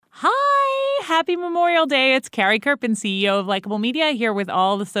Happy Memorial Day. It's Carrie Kerpen, CEO of Likeable Media, here with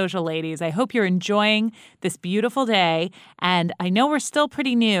all the social ladies. I hope you're enjoying this beautiful day. And I know we're still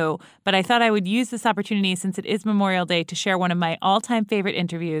pretty new, but I thought I would use this opportunity since it is Memorial Day to share one of my all-time favorite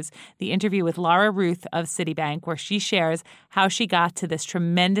interviews, the interview with Lara Ruth of Citibank, where she shares how she got to this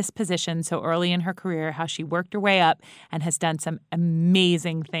tremendous position so early in her career, how she worked her way up and has done some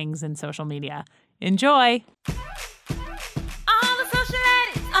amazing things in social media. Enjoy. All the social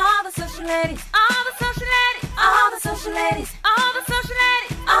ladies, all the social ladies, all the social ladies, all the social ladies, all the social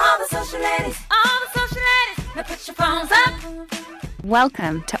ladies, all the social ladies, all the social ladies. Now put your phones up.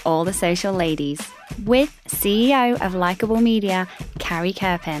 Welcome to All the Social Ladies with CEO of Likeable Media, Carrie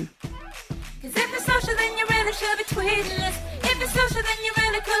Kerpen. Cause if you're social, then you really should be tweeting this. If you're social, then you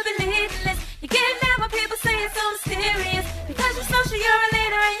really could be leading this. You get mad when people say it's so mysterious. Because you're social, you're a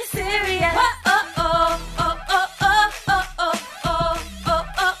leader and you're serious.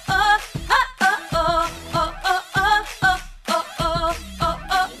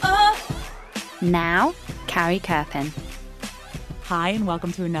 Now, Carrie Kerpen. Hi, and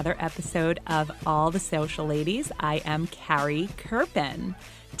welcome to another episode of All the Social Ladies. I am Carrie Kerpen.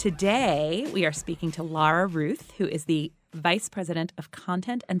 Today, we are speaking to Lara Ruth, who is the Vice President of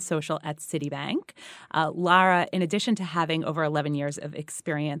Content and Social at Citibank. Lara, in addition to having over 11 years of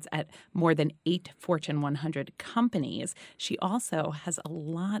experience at more than 8 Fortune 100 companies, she also has a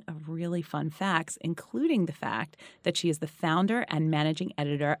lot of really fun facts, including the fact that she is the founder and managing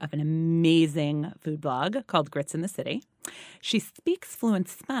editor of an amazing food blog called Grits in the City. She speaks fluent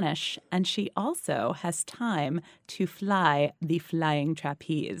Spanish, and she also has time to fly the flying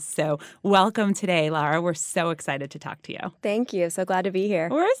trapeze. So welcome today, Lara. We're so excited to talk to you. Thank you. So glad to be here.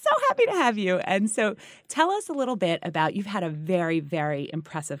 We're so happy to have you. And so tell us a little bit about, you've had a very, very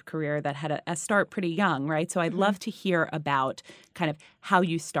impressive career that had a start pretty young, right? So I'd love to hear about kind of how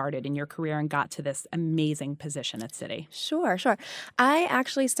you started in your career and got to this amazing position at Citi. Sure. I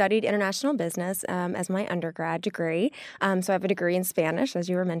actually studied international business as my undergrad degree. So I have a degree in Spanish, as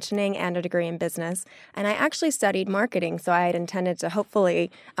you were mentioning, and a degree in business. And I actually studied marketing, so I had intended to hopefully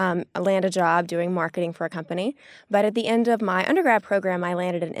land a job doing marketing for a company. But at the end of my undergrad program, I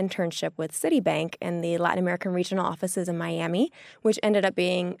landed an internship with Citibank in the Latin American regional offices in Miami, which ended up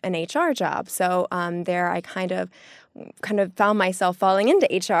being an HR job. So there I kind of found myself falling into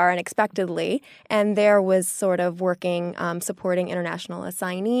HR unexpectedly, and there was sort of working, supporting international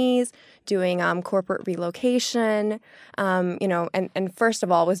assignees, doing corporate relocation, and first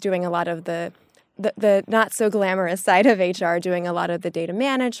of all was doing a lot of the not so glamorous side of HR, doing a lot of the data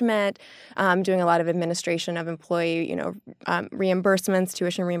management, doing a lot of administration of employee, reimbursements,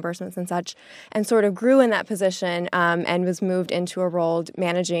 tuition reimbursements and such, and sort of grew in that position and was moved into a role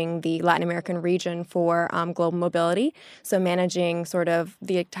managing the Latin American region for global mobility. So managing sort of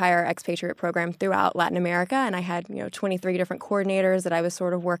the entire expatriate program throughout Latin America. And I had, 23 different coordinators that I was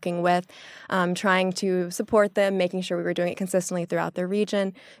sort of working with, trying to support them, making sure we were doing it consistently throughout the region.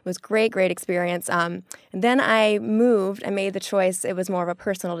 It was great experience. Then I moved. I made the choice. It was more of a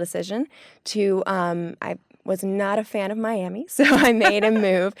personal decision to. I was not a fan of Miami, so I made a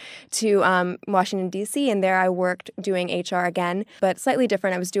move to Washington D.C. and there I worked doing HR again, but slightly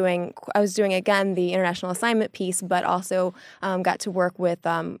different. I was doing again the international assignment piece, but also got to work with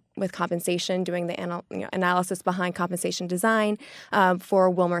compensation, doing the analysis behind compensation design for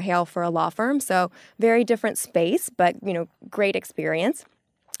Wilmer Hale for a law firm. So very different space, but great experience.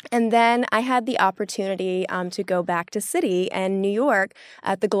 And then I had the opportunity to go back to Citi and New York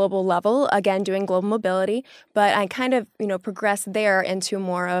at the global level, again, doing global mobility. But I kind of, progressed there into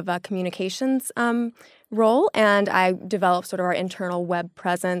more of a communications role. And I developed sort of our internal web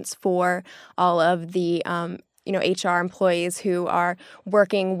presence for all of the HR employees who are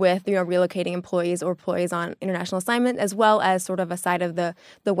working with, relocating employees or employees on international assignment, as well as sort of a side of the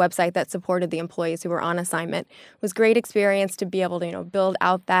website that supported the employees who were on assignment. It was great experience to be able to, build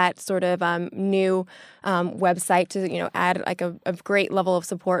out that sort of new website to, add like a great level of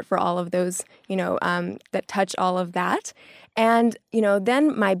support for all of those, that touch all of that. And,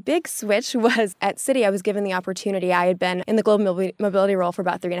 then my big switch was at Citi. I was given the opportunity. I had been in the global mobility role for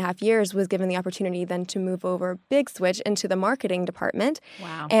about 3.5 years, was given the opportunity then to move over, big switch, into the marketing department.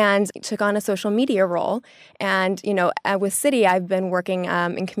 Wow. And took on a social media role. And, with Citi, I've been working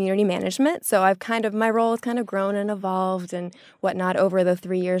in community management. So my role has kind of grown and evolved and whatnot over the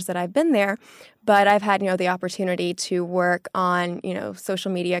 3 years that I've been there. But I've had, the opportunity to work on,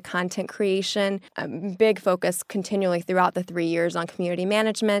 social media content creation, big focus continually throughout the 3 years on community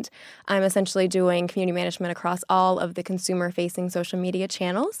management. I'm essentially doing community management across all of the consumer-facing social media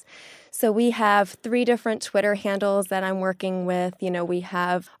channels. So we have 3 different Twitter handles that I'm working with. We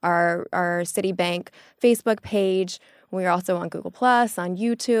have our Citibank Facebook page. We're also on Google Plus, on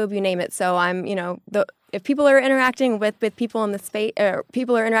YouTube, you name it. So I'm, if people are interacting with people in the space,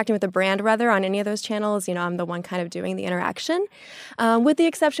 people are interacting with the brand rather on any of those channels, I'm the one kind of doing the interaction. With the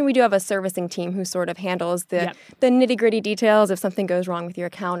exception, we do have a servicing team who sort of handles the nitty gritty details. If something goes wrong with your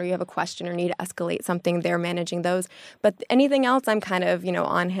account or you have a question or need to escalate something, they're managing those. But anything else, I'm kind of,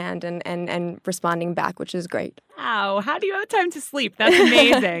 on hand and responding back, which is great. Wow, how do you have time to sleep? That's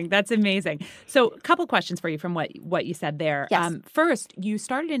amazing. That's amazing. So a couple questions for you from what you said there. Yes. First, you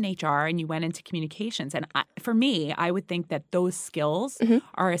started in HR and you went into communications. And for me, I would think that those skills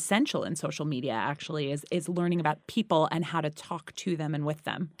are essential in social media, actually, is learning about people and how to talk to them and with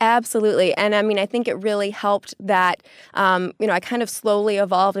them. Absolutely. And I think it really helped that, I kind of slowly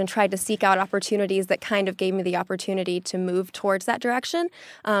evolved and tried to seek out opportunities that kind of gave me the opportunity to move towards that direction.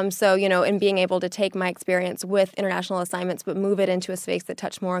 So, in being able to take my experience with international assignments, but move it into a space that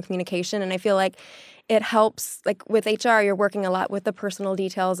touched more on communication. And I feel like it helps, like with HR, you're working a lot with the personal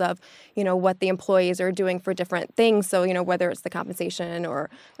details of, what the employees are doing for different things. So, whether it's the compensation or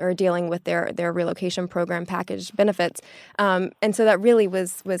dealing with their relocation program package benefits. And so that really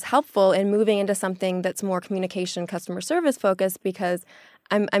was helpful in moving into something that's more communication, customer service focused, because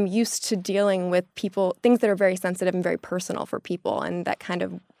I'm used to dealing with people, things that are very sensitive and very personal for people. And that kind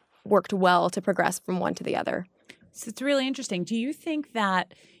of worked well to progress from one to the other. So it's really interesting. Do you think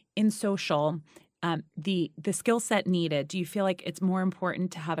that in social, the skill set needed, do you feel like it's more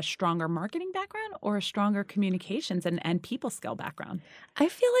important to have a stronger marketing background or a stronger communications and people skill background? I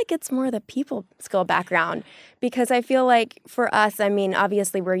feel like it's more the people skill background, because I feel like for us,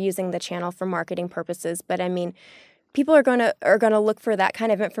 obviously we're using the channel for marketing purposes, but people are gonna look for that kind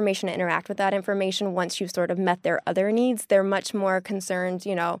of information to interact with that information once you've sort of met their other needs. They're much more concerned,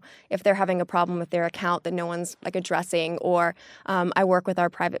 if they're having a problem with their account that no one's addressing. Or I work with our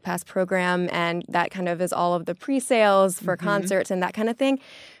Private Pass program, and that kind of is all of the pre-sales for concerts and that kind of thing.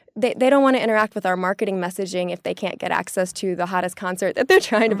 They don't want to interact with our marketing messaging if they can't get access to the hottest concert that they're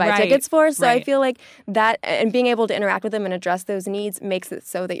trying to buy tickets for. So I feel like that, and being able to interact with them and address those needs makes it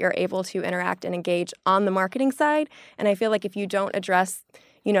so that you're able to interact and engage on the marketing side. And I feel like if you don't address,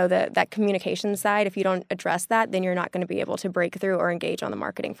 that communication side, if you don't address that, then you're not going to be able to break through or engage on the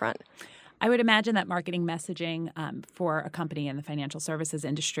marketing front. I would imagine that marketing messaging for a company in the financial services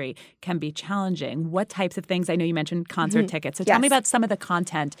industry can be challenging. What types of things? I know you mentioned concert tickets. So tell me about some of the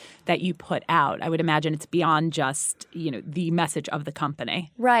content that you put out. I would imagine it's beyond just, the message of the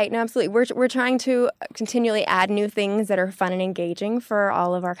company. Right. No, absolutely. We're trying to continually add new things that are fun and engaging for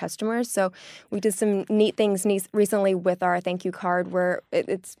all of our customers. So we did some neat things recently with our thank you card, where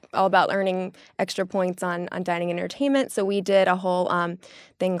it's all about earning extra points on dining and entertainment. So we did a whole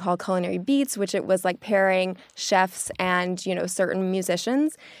thing called Culinary Beats, which it was like pairing chefs and, certain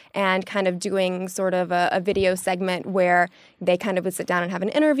musicians, and kind of doing sort of a video segment where they kind of would sit down and have an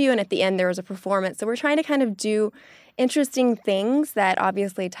interview, and at the end there was a performance. So we're trying to kind of do interesting things that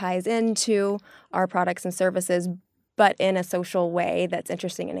obviously ties into our products and services, but in a social way that's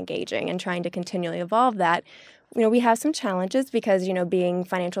interesting and engaging, and trying to continually evolve that. We have some challenges because, being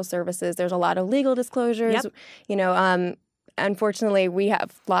financial services, there's a lot of legal disclosures, unfortunately, we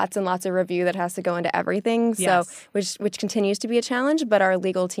have lots and lots of review that has to go into everything, so which continues to be a challenge. But our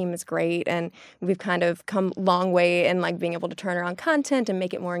legal team is great, and we've kind of come a long way in being able to turn around content and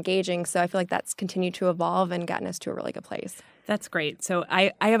make it more engaging. So I feel like that's continued to evolve and gotten us to a really good place. That's great. So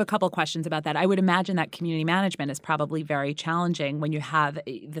I have a couple questions about that. I would imagine that community management is probably very challenging when you have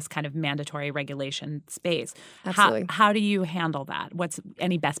this kind of mandatory regulation space. Absolutely. How do you handle that? What's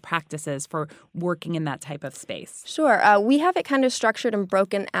any best practices for working in that type of space? Sure. We have it kind of structured and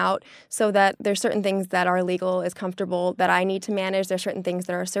broken out so that there's certain things that our legal is comfortable that I need to manage. There's certain things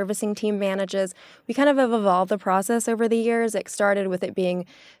that our servicing team manages. We kind of have evolved the process over the years. It started with it being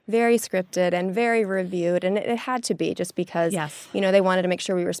very scripted and very reviewed, and it had to be just because they wanted to make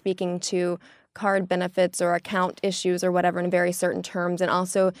sure we were speaking to card benefits or account issues or whatever in very certain terms, and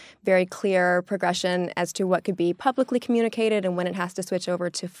also very clear progression as to what could be publicly communicated and when it has to switch over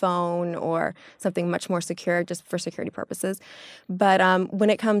to phone or something much more secure just for security purposes. But when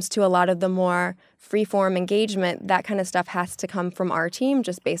it comes to a lot of the more free-form engagement, that kind of stuff has to come from our team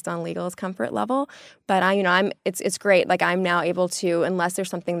just based on legal's comfort level. But it's great. I'm now able to, unless there's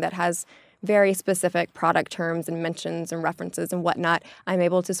something that has very specific product terms and mentions and references and whatnot, I'm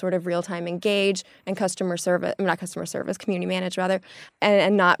able to sort of real-time engage and community manage rather,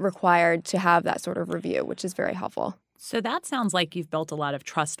 and not required to have that sort of review, which is very helpful. So that sounds like you've built a lot of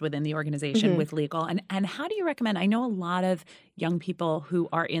trust within the organization with legal. And how do you recommend? I know a lot of young people who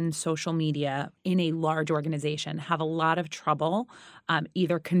are in social media in a large organization have a lot of trouble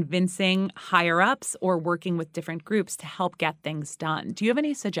either convincing higher ups or working with different groups to help get things done. Do you have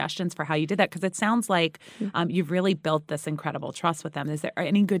any suggestions for how you did that? Because it sounds like you've really built this incredible trust with them. Is there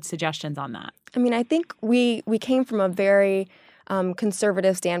any good suggestions on that? I mean, I think we came from a very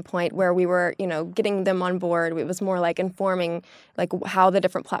conservative standpoint where we were, getting them on board. It was more like informing like how the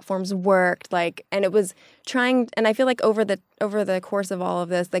different platforms worked, and it was trying. And I feel like over the course of all of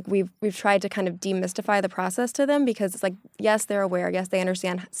this, like we've tried to kind of demystify the process to them, because it's like, yes, they're aware, yes, they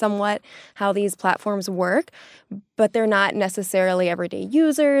understand somewhat how these platforms work, but they're not necessarily everyday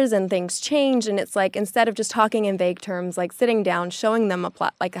users, and things change. And it's like, instead of just talking in vague terms, like sitting down, showing them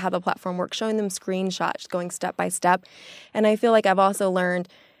like how the platform works, showing them screenshots, going step by step. And I feel like I've also learned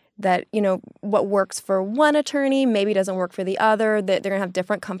that, what works for one attorney maybe doesn't work for the other, that they're going to have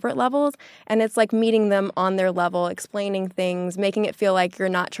different comfort levels. And it's like meeting them on their level, explaining things, making it feel like you're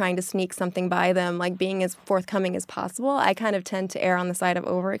not trying to sneak something by them, like being as forthcoming as possible. I kind of tend to err on the side of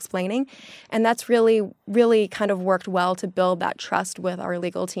over-explaining. And that's really, really kind of worked well to build that trust with our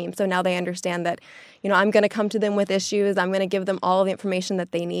legal team. So now they understand that, I'm going to come to them with issues. I'm going to give them all the information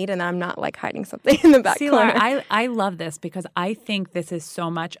that they need, and I'm not like hiding something in the back corner. Laura, I love this, because I think this is so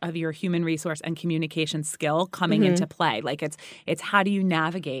much of your human resource and communication skill coming into play. Like it's how do you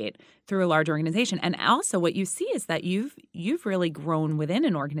navigate through a large organization? And also what you see is that you've really grown within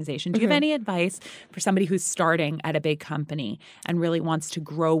an organization. Do you have any advice for somebody who's starting at a big company and really wants to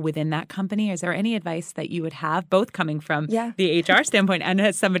grow within that company? Is there any advice that you would have, both coming from the HR standpoint and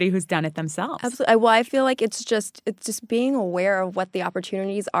as somebody who's done it themselves? Absolutely. Well, I feel like it's just being aware of what the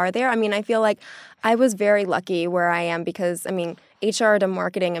opportunities are there. I mean, I feel like I was very lucky where I am, because, HR to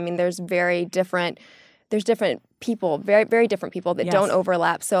marketing, there's different people, very, very different people that don't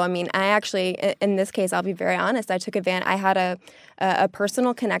overlap. So, I actually, in this case, I'll be very honest, I took advantage. I had a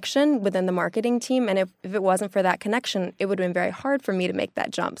personal connection within the marketing team, and if it wasn't for that connection, it would have been very hard for me to make that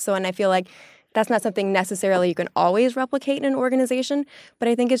jump. So, and I feel like that's not something necessarily you can always replicate in an organization, but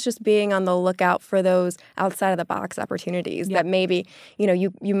I think it's just being on the lookout for those outside of the box opportunities that maybe,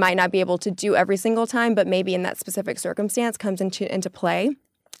 you might not be able to do every single time, but maybe in that specific circumstance comes into play.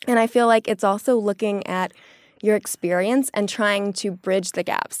 And I feel like it's also looking at your experience and trying to bridge the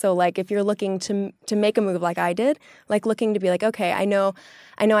gap. So like if you're looking to make a move like I did, like looking to be like, okay, I know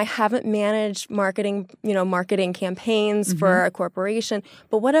I haven't managed marketing campaigns for a corporation,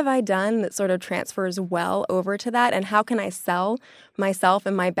 but what have I done that sort of transfers well over to that? And how can I sell myself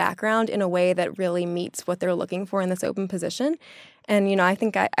and my background in a way that really meets what they're looking for in this open position? And, I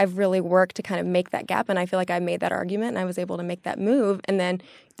think I've really worked to kind of make that gap, and I feel like I made that argument and I was able to make that move. And then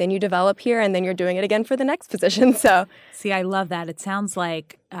you develop here, and then you're doing it again for the next position. So, see, I love that. It sounds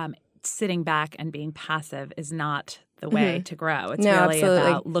like sitting back and being passive is not the way to grow. It's really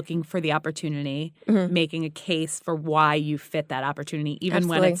about looking for the opportunity, making a case for why you fit that opportunity, even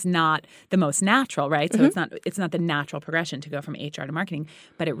when it's not the most natural, right? So it's not the natural progression to go from HR to marketing,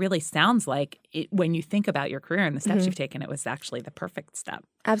 but it really sounds like when you think about your career and the steps you've taken, it was actually the perfect step.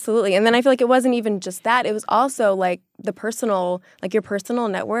 Absolutely. And then I feel like it wasn't even just that. It was also like the personal, like your personal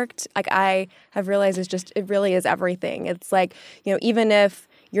network. Like I have realized it really is everything. It's like, even if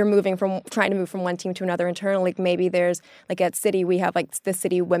you're trying to move from one team to another internally. Like maybe there's like at Citi, we have like the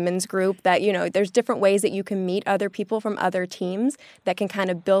Citi Women's Group that, there's different ways that you can meet other people from other teams that can kind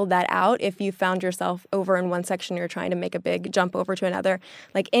of build that out. If you found yourself over in one section, you're trying to make a big jump over to another,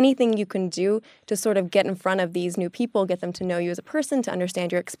 like anything you can do to sort of get in front of these new people, get them to know you as a person, to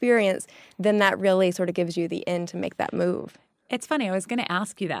understand your experience, then that really sort of gives you the in to make that move. It's funny. I was going to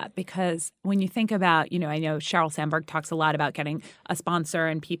ask you that because when you think about, I know Sheryl Sandberg talks a lot about getting a sponsor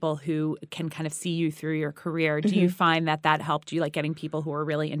and people who can kind of see you through your career. Do you find that helped you, like getting people who are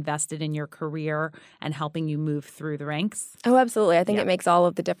really invested in your career and helping you move through the ranks? Oh, absolutely. I think it makes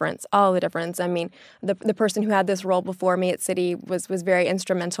all the difference. I mean, the person who had this role before me at Citi was very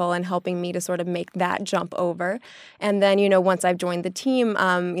instrumental in helping me to sort of make that jump over. And then, once I've joined the team,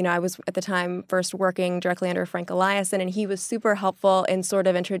 I was at the time first working directly under Frank Eliason, and he was super helpful in sort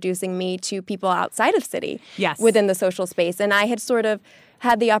of introducing me to people outside of Citi within the social space. And I had sort of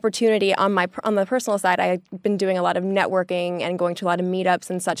had the opportunity on the personal side. I've been doing a lot of networking and going to a lot of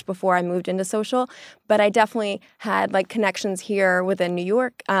meetups and such before I moved into social. But I definitely had like connections here within New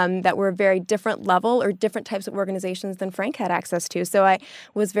York that were very different level or different types of organizations than Frank had access to. So I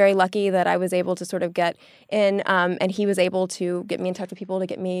was very lucky that I was able to sort of get in, and he was able to get me in touch with people to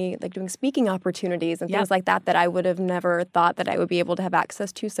get me like doing speaking opportunities and things like that I would have never thought that I would be able to have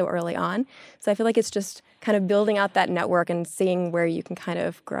access to so early on. So I feel like it's just kind of building out that network and seeing where you can kind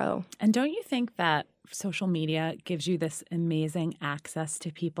of grow. And don't you think that social media gives you this amazing access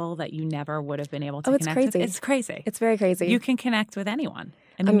to people that you never would have been able to connect with? It's crazy. It's very crazy. You can connect with anyone.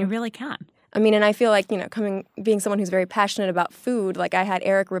 I mean, you really can. I mean, and I feel like, being someone who's very passionate about food, like I had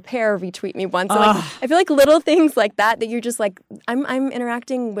Eric Repair retweet me once. So like, I feel like little things like that you're just like, I'm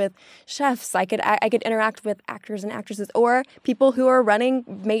interacting with chefs. I could interact with actors and actresses or people who are running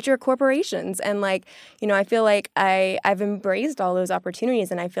major corporations. And like, I feel like I've embraced all those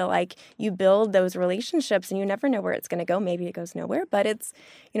opportunities, and I feel like you build those relationships and you never know where it's going to go. Maybe it goes nowhere, but it's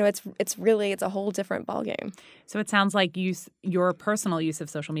a whole different ballgame. So it sounds like your personal use of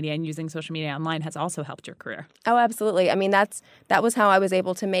social media and using social media online has also helped your career. Oh, absolutely. I mean, that was how I was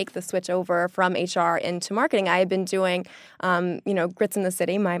able to make the switch over from HR into marketing. I had been doing, Grits in the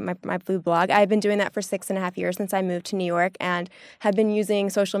City, my food blog. I had been doing that for 6.5 years since I moved to New York, and had been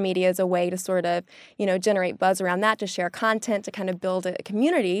using social media as a way to sort of, generate buzz around that, to share content, to kind of build a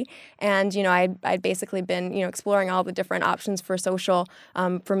community. And, I'd basically been, exploring all the different options for social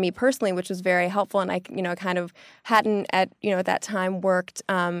for me personally, which was very helpful. And I, kind of hadn't at that time worked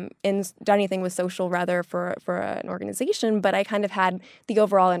done anything with social rather for an organization, but I kind of had the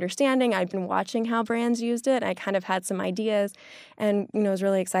overall understanding. I'd been watching how brands used it. I kind of had some ideas, and was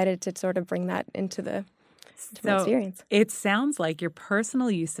really excited to sort of bring that into my experience. It sounds like your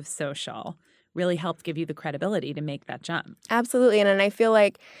personal use of social really helped give you the credibility to make that jump. Absolutely, and I feel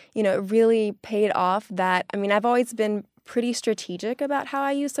like it really paid off. That I've always been pretty strategic about how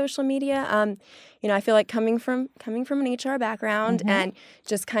I use social media. I feel like coming from an HR background and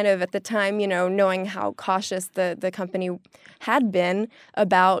just kind of at the time, knowing how cautious the company had been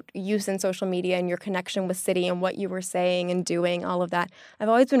about use in social media and your connection with Citi and what you were saying and doing, all of that. I've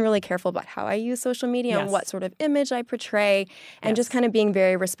always been really careful about how I use social media and what sort of image I portray, and just kind of being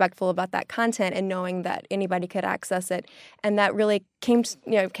very respectful about that content and knowing that anybody could access it. And that really came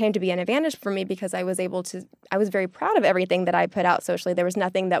to be an advantage for me, because I was very proud of everything that I put out socially. There was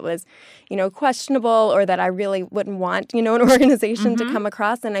nothing that was, questionable or that I really wouldn't want, an organization to come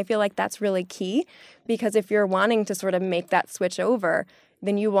across. And I feel like that's really key, because if you're wanting to sort of make that switch over,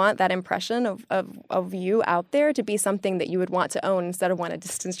 then you want that impression of you out there to be something that you would want to own instead of want to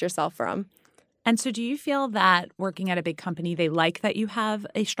distance yourself from. And so do you feel that working at a big company, they like that you have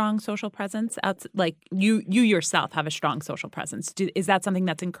a strong social presence? Like you yourself have a strong social presence. Is that something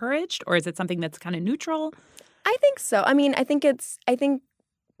that's encouraged, or is it something that's kind of neutral? I think so. I think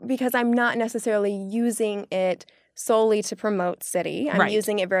because I'm not necessarily using it solely to promote Citi. I'm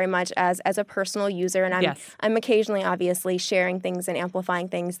using it very much as a personal user, and I'm occasionally obviously sharing things and amplifying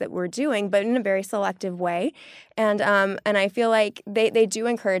things that we're doing, but in a very selective way. And I feel like they do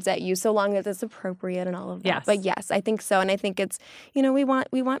encourage that use so long as it's appropriate and all of that. Yes. But yes, I think so, and I think it's we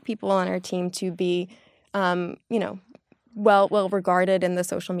want people on our team to be well regarded in the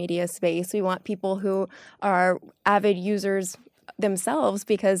social media space. We want people who are avid users themselves,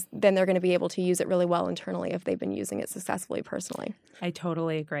 because then they're going to be able to use it really well internally if they've been using it successfully personally. I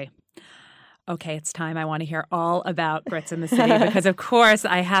totally agree. Okay, it's time. I want to hear all about Grits in the City because, of course,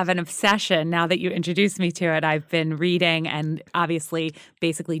 I have an obsession. Now that you introduced me to it, I've been reading and obviously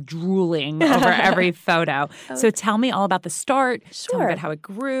basically drooling over every photo. So tell me all about the start. Sure. Tell me about how it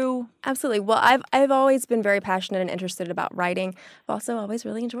grew. Absolutely. Well, I've always been very passionate and interested about writing. I've also always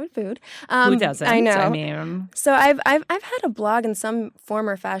really enjoyed food. Who doesn't? I know. I mean, so I've had a blog in some form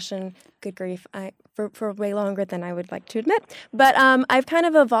or fashion. Good grief. For way longer than I would like to admit. But I've kind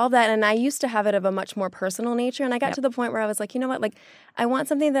of evolved that, and I used to have it of a much more personal nature, and I got to the point where I was like, you know what, like I want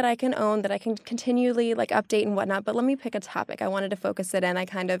something that I can own, that I can continually like update and whatnot, but let me pick a topic. I wanted to focus it in. I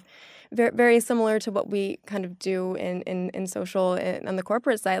kind of, very, very similar to what we kind of do in social and on the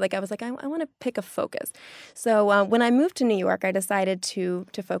corporate side, like I was like, I want to pick a focus. So when I moved to New York, I decided to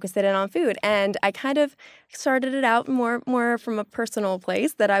focus it in on food, and I kind of started it out more from a personal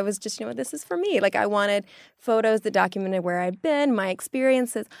place, that I was just, this is for me. Like I wanted photos that documented where I've been, my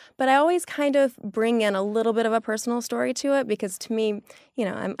experiences, but I always kind of bring in a little bit of a personal story to it because to me,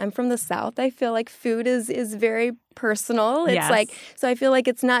 I'm from the South. I feel like food is very personal. It's like, so I feel like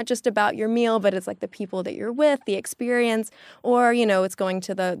it's not just about your meal, but it's like the people that you're with, the experience, or, it's going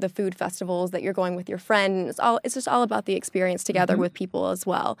to the food festivals that you're going with your friend. It's just all about the experience together with people as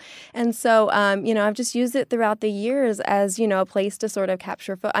well. And so, I've just used it throughout the years as, a place to sort of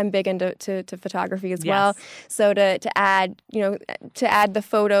capture, I'm big into photography as well. So to add the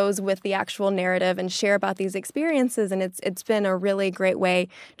photos with the actual narrative and share about these experiences. And it's been a really great way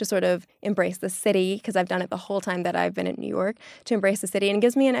to sort of embrace the city because I've done it the whole time that I've been in New York, to embrace the city. And it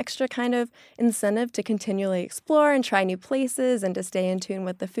gives me an extra kind of incentive to continually explore and try new places and to stay in tune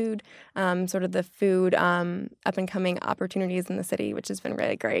with the food, sort of the food up and coming opportunities in the city, which has been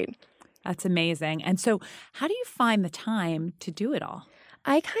really great. That's amazing. And so how do you find the time to do it all?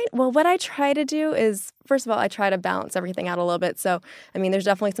 What I try to do is, first of all, I try to balance everything out a little bit. So, there's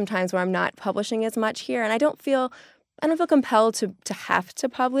definitely some times where I'm not publishing as much here, and I don't feel compelled to have to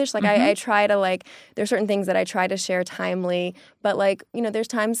publish. Like I try to there's certain things that I try to share timely, but there's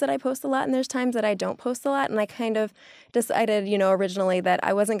times that I post a lot and there's times that I don't post a lot. And I kind of decided, originally that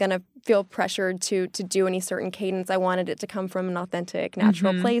I wasn't going to feel pressured to do any certain cadence. I wanted it to come from an authentic,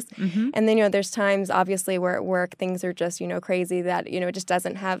 natural place. And then, there's times obviously where at work things are just, crazy that, it just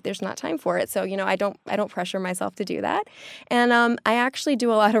there's not time for it. So, I don't pressure myself to do that. And I actually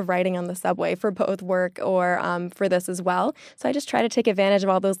do a lot of writing on the subway for both work or for this as well. So I just try to take advantage of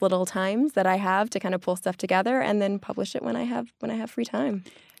all those little times that I have to kind of pull stuff together and then publish it when I have free time.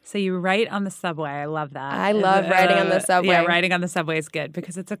 So you write on the subway. I love that. I love writing on the subway. Yeah, writing on the subway is good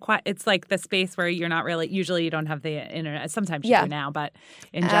because it's like the space where you're not really, usually you don't have the internet. Sometimes you do now, but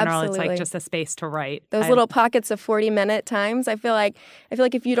in general, It's like just a space to write. Those little pockets of 40-minute times, I feel like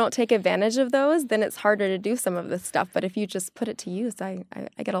if you don't take advantage of those, then it's harder to do some of this stuff. But if you just put it to use, I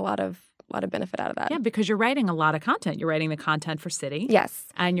get a lot of benefit out of that. Yeah, because you're writing a lot of content. You're writing the content for City. Yes.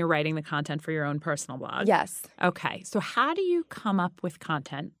 And you're writing the content for your own personal blog. Yes. Okay. So how do you come up with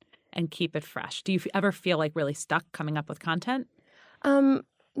content and keep it fresh? Do you ever feel like really stuck coming up with content? I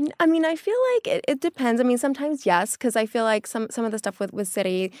feel like it depends. Sometimes yes, because I feel like some of the stuff with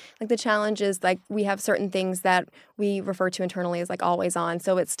City, like the challenge is like we have certain things that we refer to internally as like always on.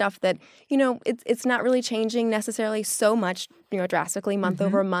 So it's stuff that, it's not really changing necessarily so much, drastically month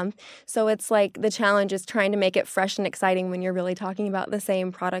over month. So it's like the challenge is trying to make it fresh and exciting when you're really talking about the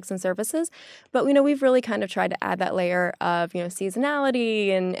same products and services. But, we've really kind of tried to add that layer of,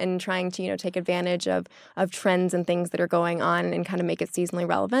 seasonality and trying to, take advantage of trends and things that are going on and kind of make it seasonally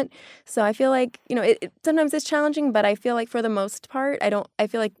relevant. So I feel like, sometimes it's challenging, but I feel like for the most part, I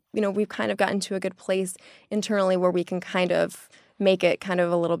feel like, we've kind of gotten to a good place internally where we can kind of make it kind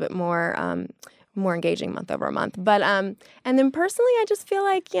of a little bit more engaging month over month. But and then personally, I just feel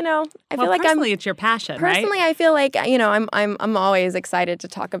like, feel like personally it's your passion, right? Personally, I feel like, I'm always excited to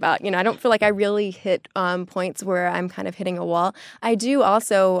talk about, I don't feel like I really hit points where I'm kind of hitting a wall. I do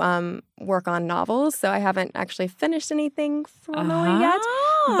also work on novels, so I haven't actually finished anything formally yet.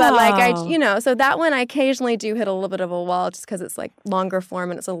 But so that one I occasionally do hit a little bit of a wall just because it's like longer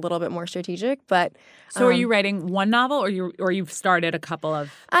form and it's a little bit more strategic. But so are you writing one novel or you've started a couple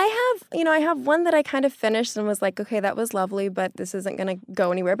of? I have one that I kind of finished and was like, okay, that was lovely, but this isn't going to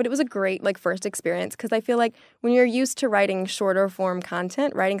go anywhere. But it was a great first experience because I feel like when you're used to writing shorter form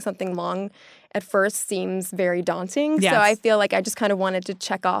content, writing something long at first seems very daunting. Yes. So I feel like I just kind of wanted to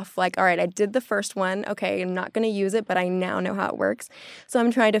check off all right, I did the first one. Okay, I'm not going to use it, but I now know how it works. So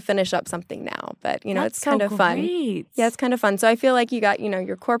I'm trying to finish up something now. But, That's it's kind so of fun. Great. Yeah, it's kind of fun. So I feel like you got,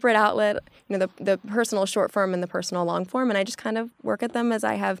 your corporate outlet, the personal short form and the personal long form. And I just kind of work at them as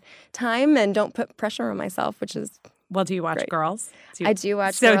I have time and don't put pressure on myself, which is Well, do you watch great. Girls? I do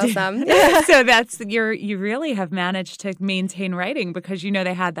watch Girls some. So you really have managed to maintain writing because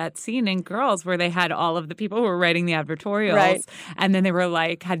they had that scene in Girls where they had all of the people who were writing the advertorials, right. And then they were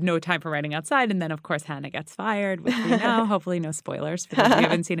had no time for writing outside, and then of course Hannah gets fired, which we know. Hopefully, no spoilers for those who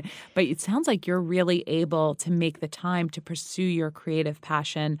haven't seen it. But it sounds like you're really able to make the time to pursue your creative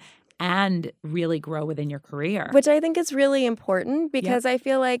passion and really grow within your career, which I think is really important because I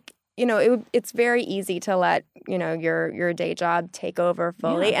feel like. It's very easy to let, your day job take over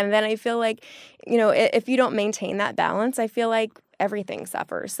fully. Yeah. And then I feel like, if you don't maintain that balance, I feel like everything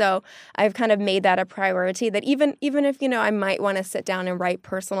suffers. So I've kind of made that a priority that even if, I might want to sit down and write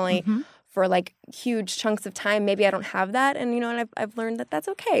personally for like huge chunks of time. Maybe I don't have that. And, and I've learned that that's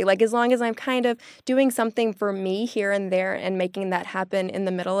okay. Like as long as I'm kind of doing something for me here and there and making that happen in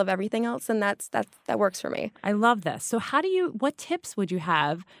the middle of everything else, then that works for me. I love this. So what tips would you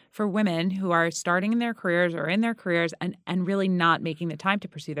have for women who are starting in their careers or in their careers and really not making the time to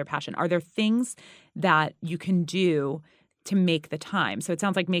pursue their passion? Are there things that you can do to make the time? So it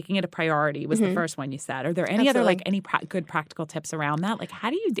sounds like making it a priority was the first one you said. Are there any other good practical tips around that? Like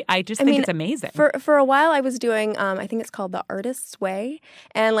how do you I think it's amazing. For a while I was doing I think it's called the Artist's Way,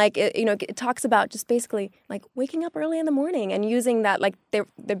 and like it talks about just basically like waking up early in the morning and using that, like the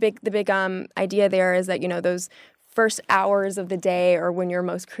big idea there is that those first hours of the day or when you're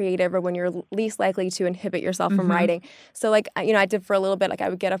most creative or when you're least likely to inhibit yourself from writing. So like, I did for a little bit, like I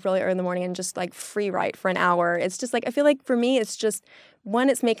would get up really early in the morning and just like free write for an hour. It's just like, I feel like for me, it's just one,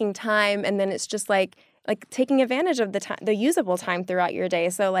 it's making time. And then it's just like taking advantage of the time, the usable time throughout your day.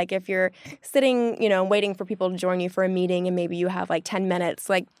 So like if you're sitting, waiting for people to join you for a meeting and maybe you have like 10 minutes,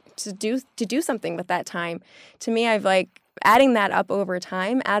 like to do something with that time. To me, I've like adding that up over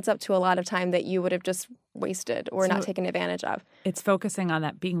time adds up to a lot of time that you would have just wasted or not taken advantage of. It's focusing on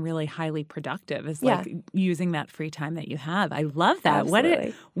that being really highly productive is like using that free time that you have. I love that.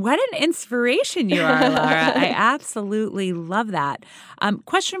 Absolutely. What an inspiration you are, Lara. I absolutely love that.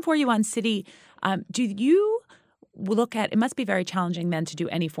 Question for you on City. Do you look at, it must be very challenging then to do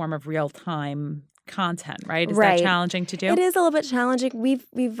any form of real-time content, right? Is that challenging to do? It is a little bit challenging. We've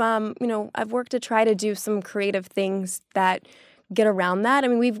I've worked to try to do some creative things that get around that. I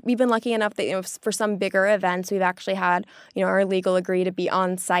mean, we've been lucky enough that for some bigger events, we've actually had our legal agree to be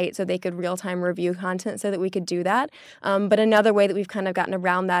on site so they could real time review content so that we could do that. But another way that we've kind of gotten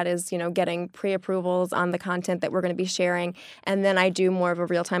around that is getting pre-approvals on the content that we're going to be sharing, and then I do more of a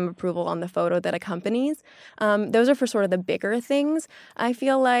real time approval on the photo that accompanies. Those are for sort of the bigger things. I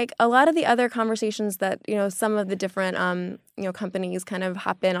feel like a lot of the other conversations that some of the different companies kind of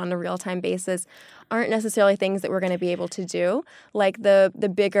hop in on a real time basis aren't necessarily things that we're going to be able to do. Like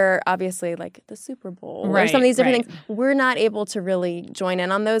the bigger, obviously, like the Super Bowl or some of these different things, we're not able to really join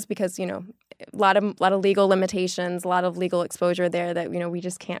in on those because, a lot of legal limitations, a lot of legal exposure there that, we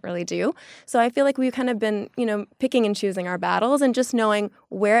just can't really do. So I feel like we've kind of been, picking and choosing our battles and just knowing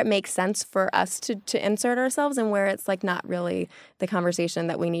where it makes sense for us to insert ourselves and where it's like not really the conversation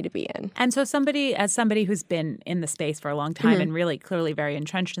that we need to be in. And so somebody who's been in the space for a long time and really clearly very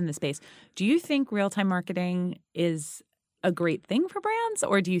entrenched in the space, do you think real-time marketing is a great thing for brands,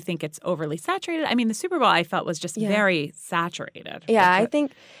 or do you think it's overly saturated? I mean, the Super Bowl I felt was just very saturated. Yeah, I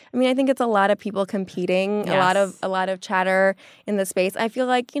think it's a lot of people competing, yes. a lot of chatter in the space. I feel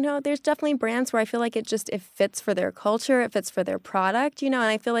like, there's definitely brands where I feel like it fits for their culture, it fits for their product, and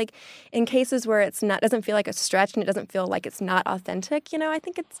I feel like in cases where doesn't feel like a stretch and it doesn't feel like it's not authentic,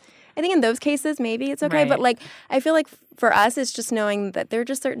 I think in those cases maybe it's okay, right. But like I feel like for us it's just knowing that there are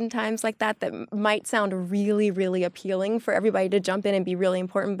just certain times like that might sound really, really appealing for everybody to jump in and be really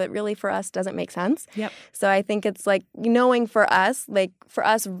important, but really for us doesn't make sense. Yep. So I think it's like knowing for us like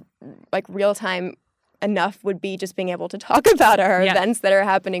real time enough would be just being able to talk about our events that are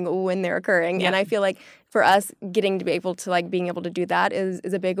happening when they're occurring. Yep. And I feel like for us getting to be able to like being able to do that is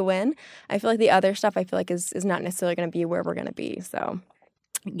a big win. I feel like the other stuff I feel like is not necessarily going to be where we're going to be. So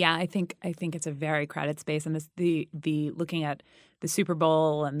yeah, I think it's a very crowded space, and the looking at the Super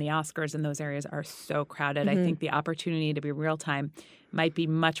Bowl and the Oscars and those areas are so crowded. Mm-hmm. I think the opportunity to be real time might be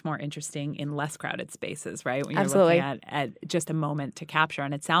much more interesting in less crowded spaces, right? When you're Absolutely. Looking at just a moment to capture.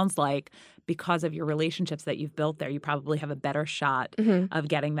 And it sounds like because of your relationships that you've built there, you probably have a better shot of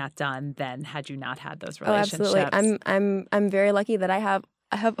getting that done than had you not had those relationships. Oh, absolutely. I'm very lucky that I have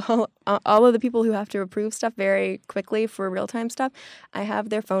all of the people who have to approve stuff very quickly for real-time stuff. I have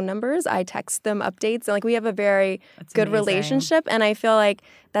their phone numbers. I text them updates. And like we have a very good relationship. And I feel like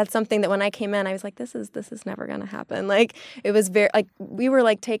that's something that when I came in, I was like, this is never going to happen. Like it was very like we were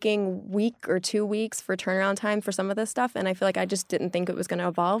like taking week or 2 weeks for turnaround time for some of this stuff. And I feel like I just didn't think it was going to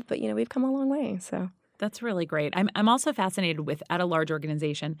evolve. But we've come a long way. So that's really great. I'm also fascinated with at a large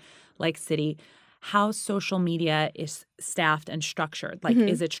organization like City, how social media is staffed and structured. Like,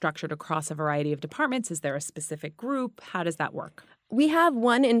 is it structured across a variety of departments? Is there a specific group? How does that work? We have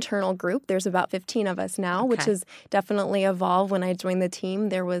one internal group. There's about 15 of us now, which has definitely evolved. When I joined the team,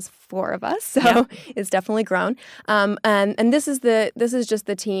 there was 4 of us, so it's definitely grown. And this is just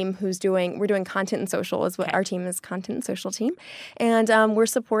the team we're doing content and social is what our team is, content and social team, and we're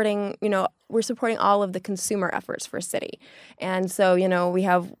supporting we're supporting all of the consumer efforts for Citi. And so, we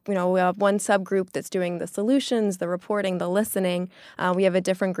have one subgroup that's doing the solutions, the reporting, the listening. We have a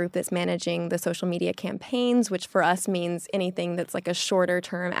different group that's managing the social media campaigns, which for us means anything that's like a shorter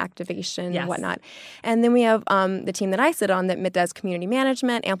term activation and whatnot. And then we have the team that I sit on that does community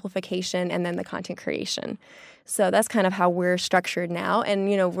management, amplification, and then the content creation. So that's kind of how we're structured now. And,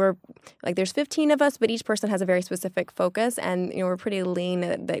 we're like there's 15 of us, but each person has a very specific focus. And, we're pretty lean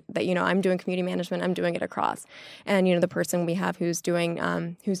that I'm doing community management, I'm doing it across. And, the person we have who's doing,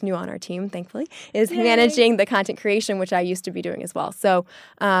 who's new on our team, thankfully, is managing the content creation, which I used to be doing as well. So,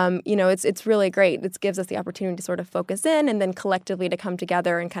 it's really great. It gives us the opportunity to sort of focus in and then collectively to come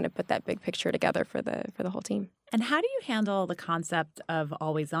together and kind of put that big picture together for the whole team. And how do you handle the concept of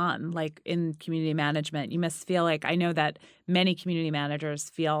always on? Like in community management, you must feel like, I know that many community managers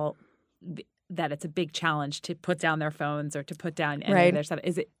feel that it's a big challenge to put down their phones or to put down any of their stuff.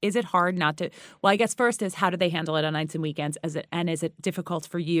 Is it hard not to? Well, I guess first is how do they handle it on nights and weekends? Is it difficult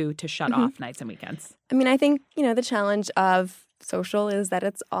for you to shut off nights and weekends? I mean, I think, the challenge of social is that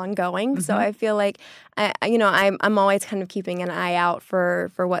it's ongoing. So I feel like I'm always kind of keeping an eye out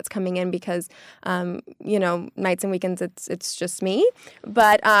for what's coming in because nights and weekends it's just me.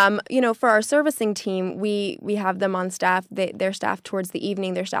 But for our servicing team, we have them on staff. They're staffed towards the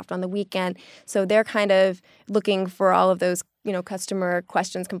evening. They're staffed on the weekend. So they're kind of looking for all of those customer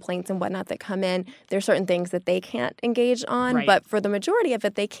questions, complaints, and whatnot that come in. There's certain things that they can't engage on, but for the majority of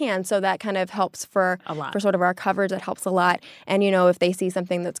it, they can. So that kind of helps for sort of our coverage. That helps a lot. And, if they see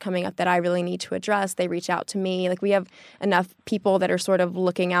something that's coming up that I really need to address, they reach out to me. Like we have enough people that are sort of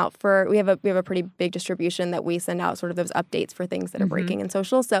looking out for, we have a pretty big distribution that we send out sort of those updates for things that are breaking in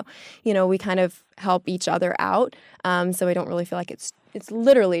social. So, we kind of help each other out. So I don't really feel like it's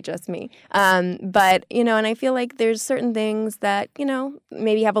literally just me. But, and I feel like there's certain things that,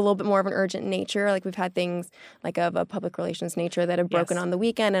 maybe have a little bit more of an urgent nature. Like we've had things like of a public relations nature that have broken on the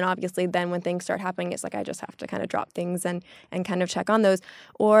weekend. And obviously then when things start happening, it's like I just have to kind of drop things and kind of check on those.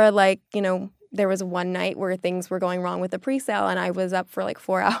 Or like, there was one night where things were going wrong with the pre-sale and I was up for like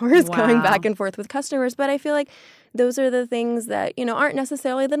 4 hours going back and forth with customers. But I feel like those are the things that, aren't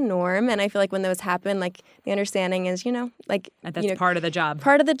necessarily the norm. And I feel like when those happen, like the understanding is, that's part of the job.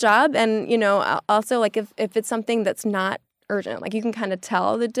 Part of the job. And, also like if it's something that's not urgent, like you can kind of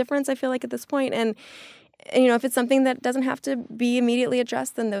tell the difference, I feel like at this point. And if it's something that doesn't have to be immediately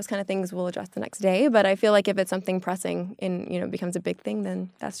addressed, then those kind of things we'll address the next day. But I feel like if it's something pressing and, becomes a big thing, then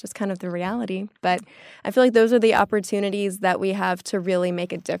that's just kind of the reality. But I feel like those are the opportunities that we have to really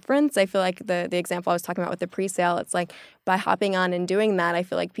make a difference. I feel like the example I was talking about with the pre-sale, it's like by hopping on and doing that, I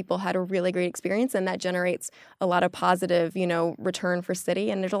feel like people had a really great experience and that generates a lot of positive, return for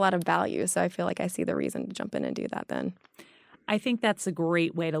Citi. And there's a lot of value. So I feel like I see the reason to jump in and do that then. I think that's a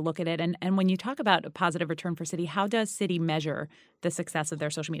great way to look at it. And when you talk about a positive return for Citi, how does Citi measure the success of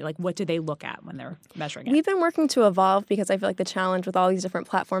their social media? Like, what do they look at when they're measuring it? We've been working to evolve because I feel like the challenge with all these different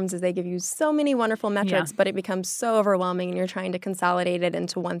platforms is they give you so many wonderful metrics, but it becomes so overwhelming and you're trying to consolidate it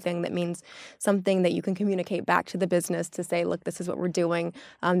into one thing that means something that you can communicate back to the business to say, look, this is what we're doing,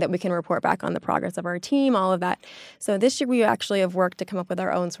 that we can report back on the progress of our team, all of that. So this year we actually have worked to come up with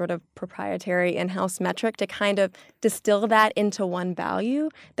our own sort of proprietary in-house metric to kind of distill that into one value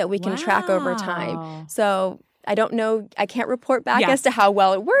that we can track over time. So I don't know, I can't report back as to how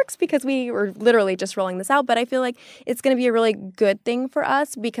well it works because we were literally just rolling this out, but I feel like it's going to be a really good thing for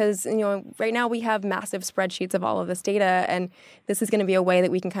us because, right now we have massive spreadsheets of all of this data and this is going to be a way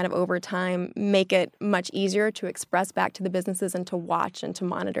that we can kind of over time make it much easier to express back to the businesses and to watch and to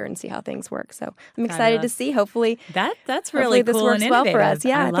monitor and see how things work. So I'm excited to see, hopefully that's really this cool works and well for innovative. us.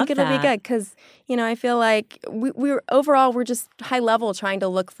 Yeah, I think it'll be good because, I feel like we're overall, we're just high level trying to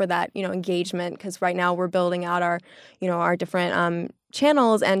look for that, engagement because right now we're building out our different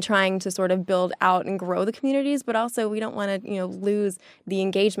channels and trying to sort of build out and grow the communities, but also we don't want to, lose the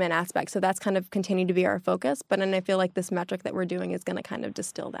engagement aspect. So that's kind of continued to be our focus. But then I feel like this metric that we're doing is going to kind of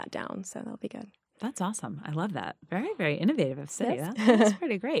distill that down. So that'll be good. That's awesome. I love that. Very, very innovative of Citi. Yes. That's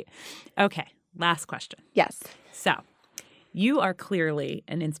pretty great. Okay. Last question. Yes. So you are clearly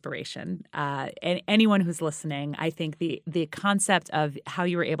an inspiration. And anyone who's listening, I think the concept of how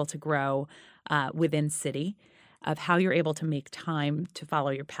you were able to grow within Citi, of how you're able to make time to follow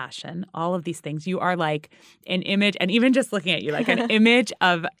your passion, all of these things. You are like an image, and even just looking at you, like an image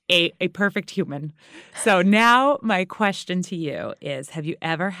of a perfect human. So now my question to you is, have you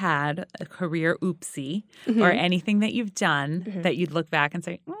ever had a career oopsie or anything that you've done that you'd look back and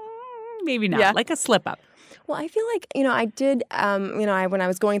say, maybe not, Yeah. like a slip up. Well, I feel like, I did, when I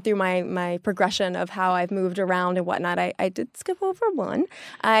was going through my progression of how I've moved around and whatnot, I did skip over one.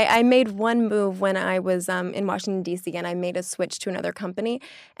 I made one move when I was in Washington, D.C., and I made a switch to another company.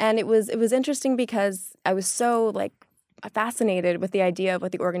 And it was interesting because I was so, fascinated with the idea of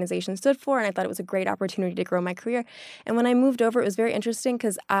what the organization stood for, and I thought it was a great opportunity to grow my career. And when I moved over, it was very interesting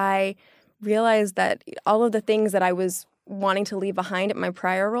because I realized that all of the things that I was wanting to leave behind at my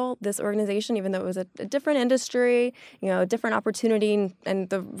prior role, this organization, even though it was a different industry, a different opportunity, and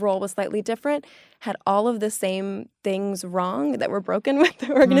the role was slightly different, had all of the same things wrong that were broken with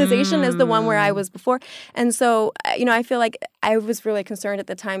the organization as the one where I was before. And so, I feel like I was really concerned at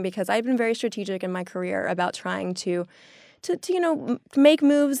the time because I'd been very strategic in my career about trying to make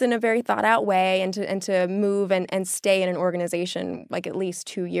moves in a very thought out way and to move and stay in an organization like at least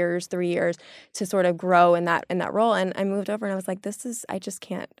 2 years, 3 years to sort of grow in that role. And I moved over and I was like,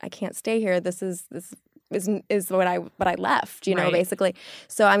 I can't stay here. This is what I left, Right. basically.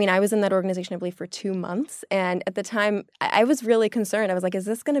 So, I was in that organization, I believe, for 2 months. And at the time, I was really concerned. I was like, is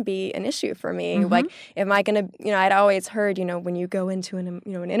this going to be an issue for me? Mm-hmm. Like, am I going to, I'd always heard, when you go into an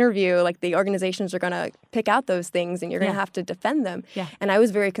interview, like the organizations are going to pick out those things and you're going to have to defend them. Yeah. And I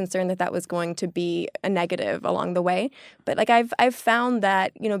was very concerned that was going to be a negative along the way. But I've found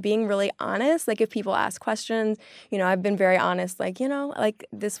that, being really honest, like if people ask questions, I've been very honest,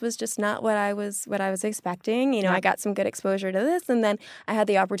 this was just not what I was expecting. I got some good exposure to this, and then I had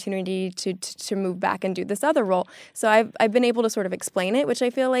the opportunity to move back and do this other role. So I've been able to sort of explain it, which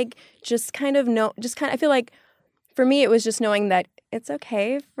I feel like I feel like for me it was just knowing that it's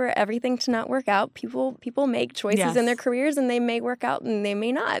okay for everything to not work out. People make choices in their careers, and they may work out and they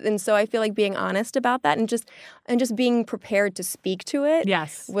may not. And so I feel like being honest about that and just being prepared to speak to it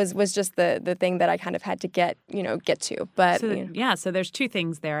was just the thing that I kind of had to get to. But so there's two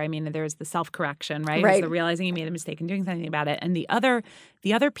things there. There's the self-correction, right? Right. It's the realizing you made a mistake and doing something about it. And the other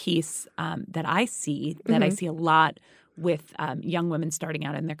piece that I see I see a lot with young women starting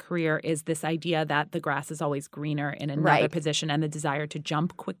out in their career is this idea that the grass is always greener in another position and the desire to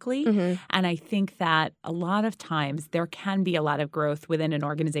jump quickly. Mm-hmm. And I think that a lot of times there can be a lot of growth within an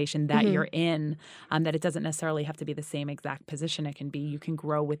organization that you're in, that it doesn't necessarily have to be the same exact position. It can be you can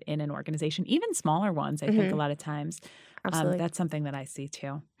grow within an organization, even smaller ones, I think a lot of times. Absolutely. That's something that I see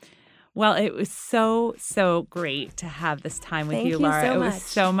too. Well, it was so, so great to have this time with you, Laura. So it much. was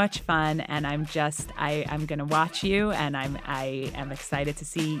so much fun, and I'm going to watch you, and I am excited to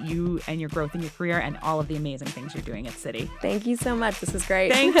see you and your growth in your career and all of the amazing things you're doing at Citi. Thank you so much. This is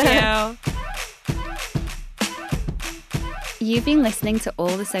great. Thank you. You've been listening to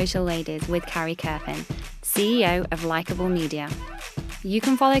All the Social Ladies with Carrie Kerpen, CEO of Likeable Media. You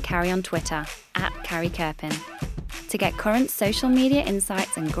can follow Carrie on Twitter @Carrie Kerpen. To get current social media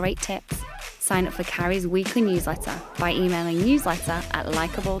insights and great tips, sign up for Carrie's weekly newsletter by emailing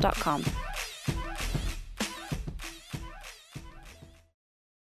newsletter@likeable.com.